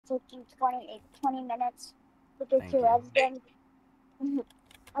took you 20 minutes to get Thank to you. everything.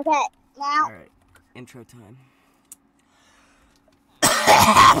 Okay, now. Alright, intro time.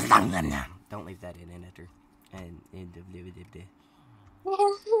 Don't leave that in, editor.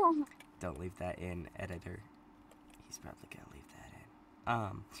 Don't leave that in, editor. He's probably gonna leave that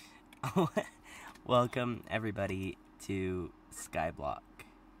in. Welcome everybody to Skyblock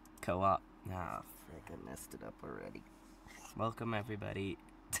Co-op. Ah, frick, I messed it up already. Welcome everybody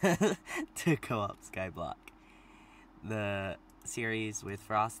to Co-op Skyblock, the series with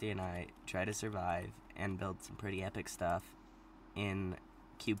Frosty and I try to survive and build some pretty epic stuff in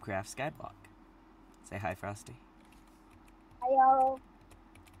CubeCraft Skyblock. Say hi, Frosty. Hello.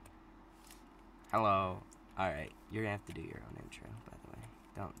 Hello. Alright, you're gonna have to do your own intro, by the way.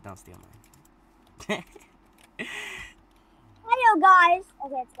 Don't steal mine. Hello, guys.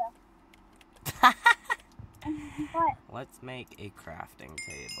 Okay, let's go. What? Let's make a crafting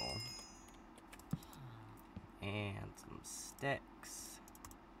table. And some sticks.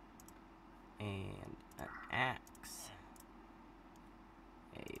 And an axe.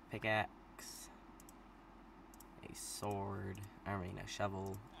 A pickaxe. A sword. A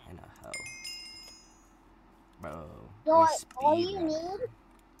shovel. And a hoe. Bro. All you need?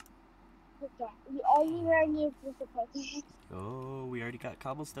 Okay. All you really need is a pickaxe. Oh, we already got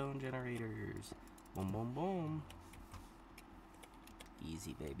cobblestone generators. Boom, boom, boom.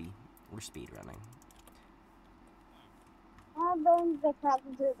 Easy, baby. We're speedrunning. I'm going to crack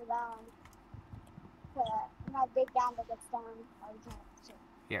into the ground. I'm not dig down to get down all the time. So.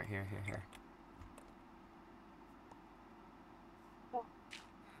 Here. Yeah.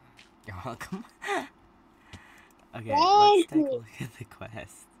 You're welcome. Okay, Thank let's take you. a look at the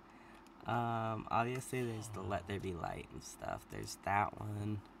quest. Obviously there's the Let There Be Light and stuff. There's that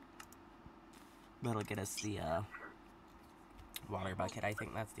one. That'll get us the, water bucket. I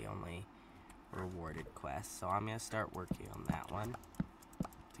think that's the only rewarded quest. So I'm gonna start working on that one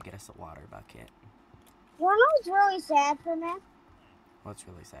to get us a water bucket. You know what's really sad for me? What's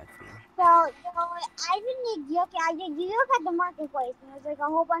really sad for you? So, I didn't need I did look at the marketplace, and there's like a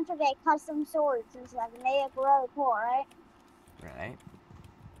whole bunch of like custom swords and stuff, and they look really cool, right? Right.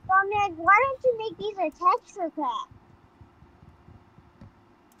 So I'm like, why don't you make these a texture pack?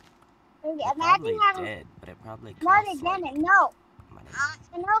 It probably did, but it probably costs no, they didn't. No. Money.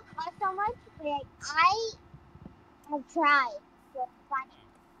 I know it costs so much, but like, I have tried to find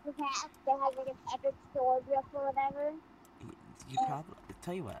a pack that has like an epic sword look or whatever. You probably,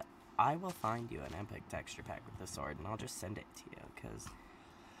 tell you what, I will find you an epic texture pack with the sword, and I'll just send it to you, because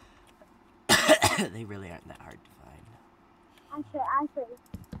they really aren't that hard to find. I'm sure. I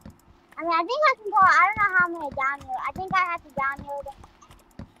mean, I think I can call. I don't know how I'm gonna download. I think I have to download it.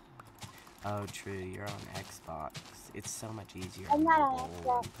 Oh, true. You're on Xbox. It's so much easier. I'm not on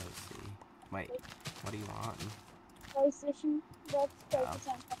mobile Xbox. and Wait, what do you want? PlayStation. That's Oh, the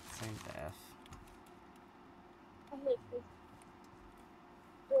same thing. same diff. I hate this.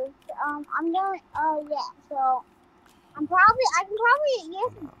 I'm going. Oh yeah. So I can probably.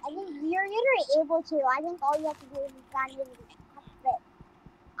 Yes. No. I think you're literally able to. I think all you have to do is download it.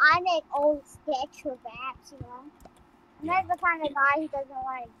 I make old sticks with apps, you know. I'm not the kind of guy who doesn't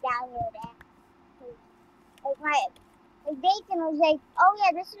want to download apps. Like Bacon was like, oh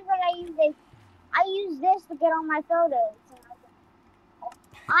yeah, this is what I use. Like, I use this to get on my photos. And I was like, oh,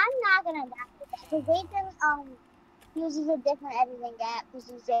 I'm not gonna download that because Bacon uses a different editing app because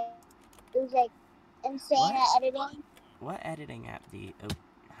it was like insane at editing. What editing app do you? Oh,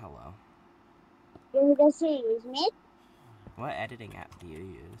 hello. You're gonna use me? What editing app do you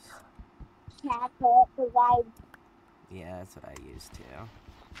use? Coppit, provide. Yeah, that's what I use too.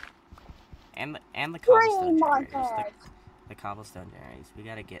 And the cobblestone generators. The cobblestone generators. We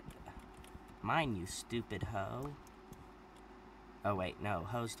gotta get mine, you stupid hoe. Oh wait, no,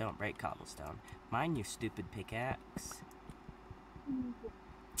 hoes don't break cobblestone. Mine, you stupid pickaxe.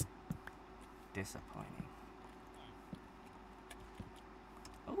 Disappointing.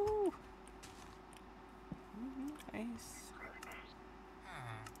 Ooh. Nice.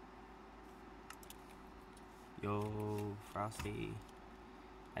 Yo, Frosty.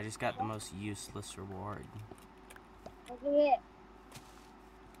 I just got the most useless reward. Look at it.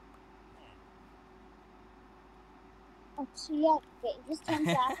 Oh, yeah, just 10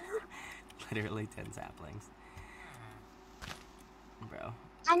 saplings? Literally 10 saplings. Bro.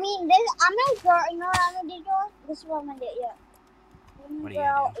 I mean, I'm gonna grow, you know what I'm gonna do, Joel? This is what I'm gonna do, yeah. What are you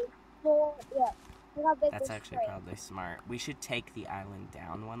gonna do? Yeah. Look how big That's this actually probably smart. We should take the island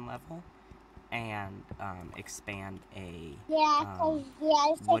down one level and expand a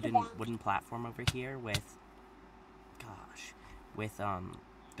wooden platform over here with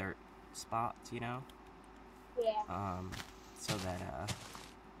dirt spots, you know? Yeah. So that,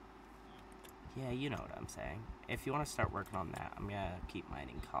 yeah, you know what I'm saying. If you want to start working on that, I'm gonna keep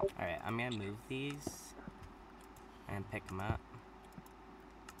mining copper. Alright, I'm gonna move these and pick them up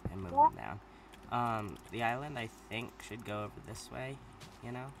and move them down. The island, I think, should go over this way,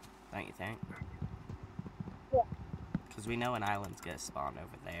 you know? Don't you think? Yeah. Because we know an island's gonna spawn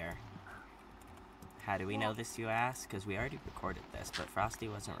over there. How do we know this, you ask? Because we already recorded this, but Frosty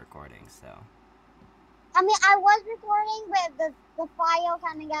wasn't recording, so... I mean, I was recording, but the file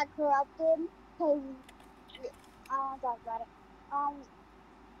kind of got corrupted. Cause I don't want to talk about it.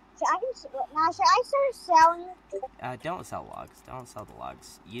 Should I start selling? Don't sell logs. Don't sell the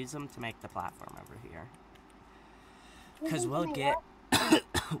logs. Use them to make the platform over here. Because we'll get...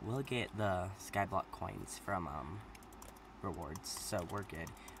 we'll get the Skyblock coins from, rewards, so we're good.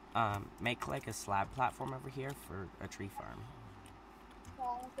 Make, like, a slab platform over here for a tree farm.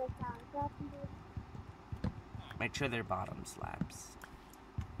 Make sure they're bottom slabs.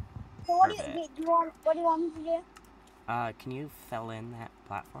 So what do you want me to do? Can you fill in that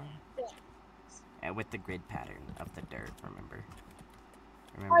platform? Yeah. With the grid pattern of the dirt, remember?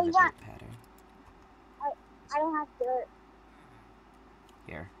 Remember the dirt pattern? I don't have dirt.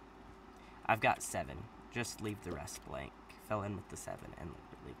 Here. I've got 7. Just leave the rest blank. Fill in with the 7 and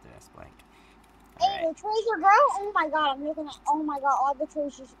leave the rest blank. Hey, the trees are growing? Oh my god, I'm looking at, oh my god, all the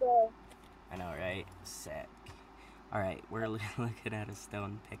trees just grow. I know, right? Sick. Alright, we're looking at a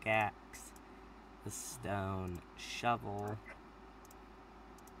stone pickaxe, a stone shovel,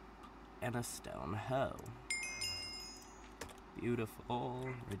 and a stone hoe. Beautiful.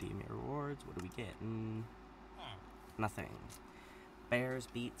 Redeem your rewards. What are we getting? Nothing. Bears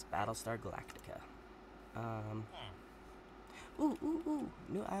beats Battlestar Galactica. Ooh.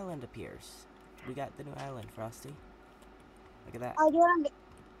 New island appears. We got the new island, Frosty. Look at that. Oh, do you want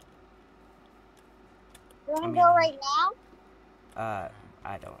to go right now?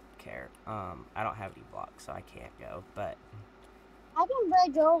 I don't care. I don't have any blocks, so I can't go, but... I can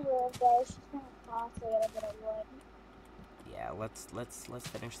bridge over if there's just gonna cost a little bit of wood. Yeah, let's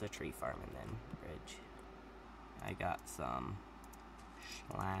finish the tree farm and then bridge. I got some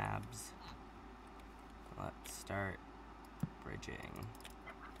slabs. Let's start bridging.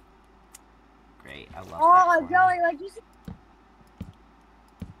 Great, I love that. Oh, Joey, what'd you say?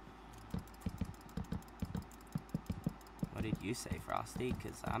 What did you say, Frosty?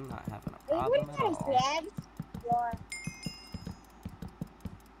 Because I'm not having a problem at all. Slabs? Yeah.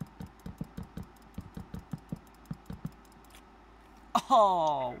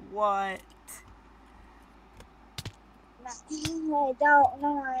 Oh, what?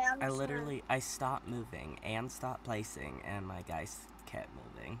 I stopped moving and stopped placing, and my guys kept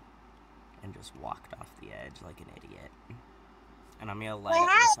moving and just walked off the edge like an idiot. And I'm gonna light up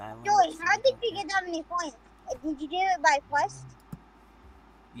this island. Joey, how did you get that many points? Did you do it by quest?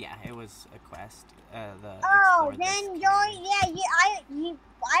 Yeah, it was a quest. Then Joey, I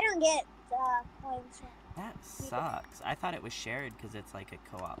don't get points. That sucks. I thought it was shared because it's like a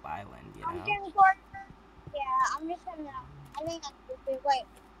co-op island, you know? I'm just gonna, I think wait.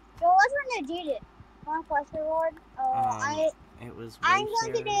 So what's when you did it? One quest reward? It was I'm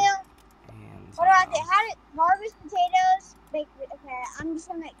going to do, and what do I say? How to harvest potatoes, bake, okay, I'm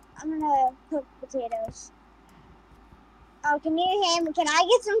gonna cook potatoes. Oh, can I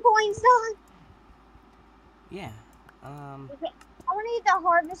get some coins though? Yeah, Okay. I want to get the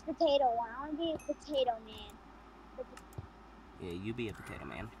harvest potato one. I want to be a potato man. Yeah, you be a potato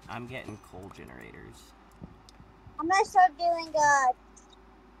man. I'm getting coal generators. I'm gonna start doing that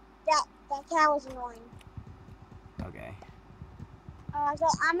cow is annoying. Okay. So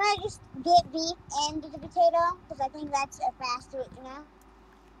I'm gonna just get beef and get the potato because I think that's a faster, you know.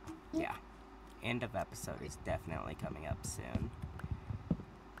 Yeah. End of episode is definitely coming up soon.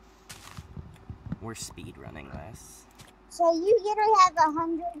 We're speed running this. So you literally have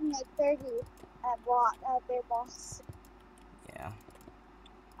 130 their boss. Yeah.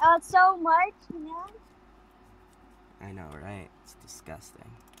 Oh, it's so much, you know. I know, right? It's disgusting.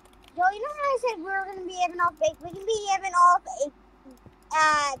 Yo, you know how I said we were gonna be having off baked? We can be having off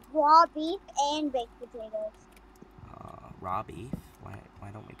raw beef and baked potatoes. Raw beef?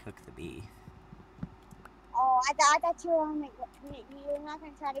 Why don't we cook the beef? Oh, I thought you were not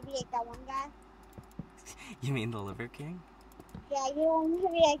gonna try to be like that one guy. You mean the Liver King? Yeah, you want to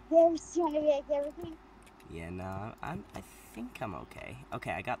be like this? You want to be like Liver King? Yeah, no, I think I'm okay.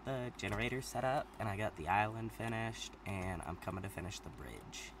 Okay, I got the generator set up, and I got the island finished, and I'm coming to finish the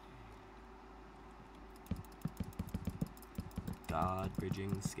bridge. God,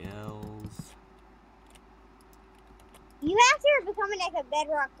 bridging skills. You have to become like a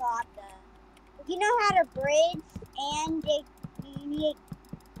bedrock god, though. If you know how to bridge and dig, you need,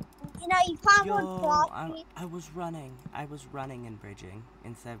 you can't go Yo, frosty. I was running. I was running and bridging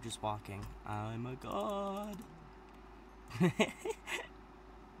instead of just walking. I'm a god.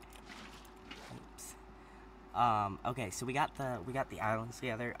 Oops. Okay, so we got the islands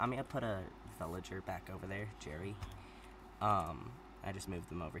together. I'm gonna put a villager back over there, Jerry. I just moved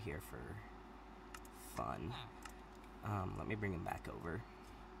them over here for fun. Let me bring him back over.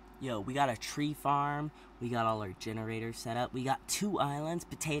 Yo, we got a tree farm. We got all our generators set up. We got 2 islands,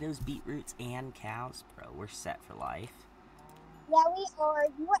 potatoes, beetroots, and cows. Bro, we're set for life. Yeah, we are.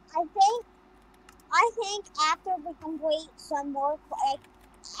 I think after we complete some more,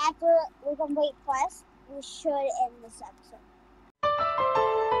 after we complete quests, we should end this episode.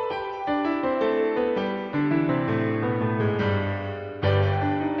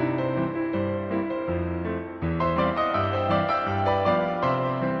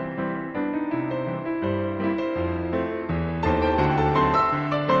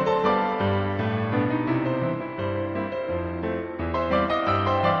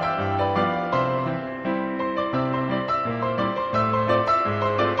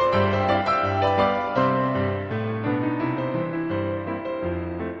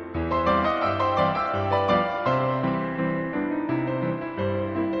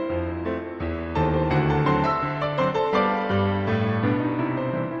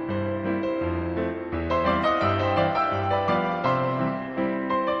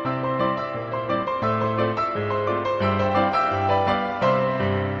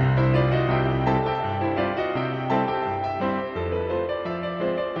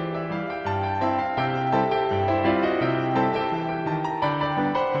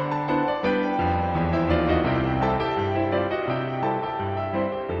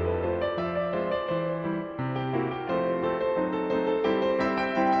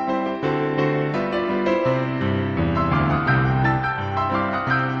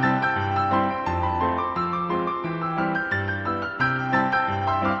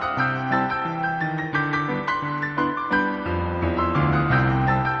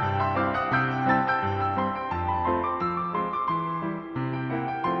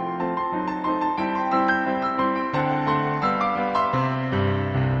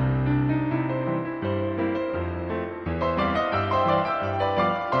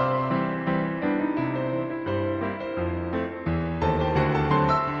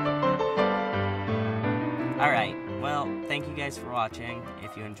 Alright, well, thank you guys for watching.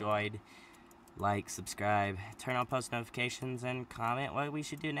 If you enjoyed, like, subscribe, turn on post notifications, and comment what we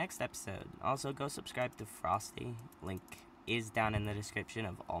should do next episode. Also, go subscribe to Frosty. Link is down in the description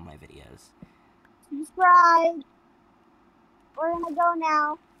of all my videos. Subscribe. We're gonna go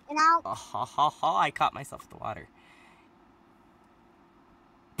now, and I'll. Oh, ha, ha, ha, I caught myself with the water.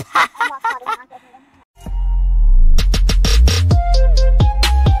 I'm not cutting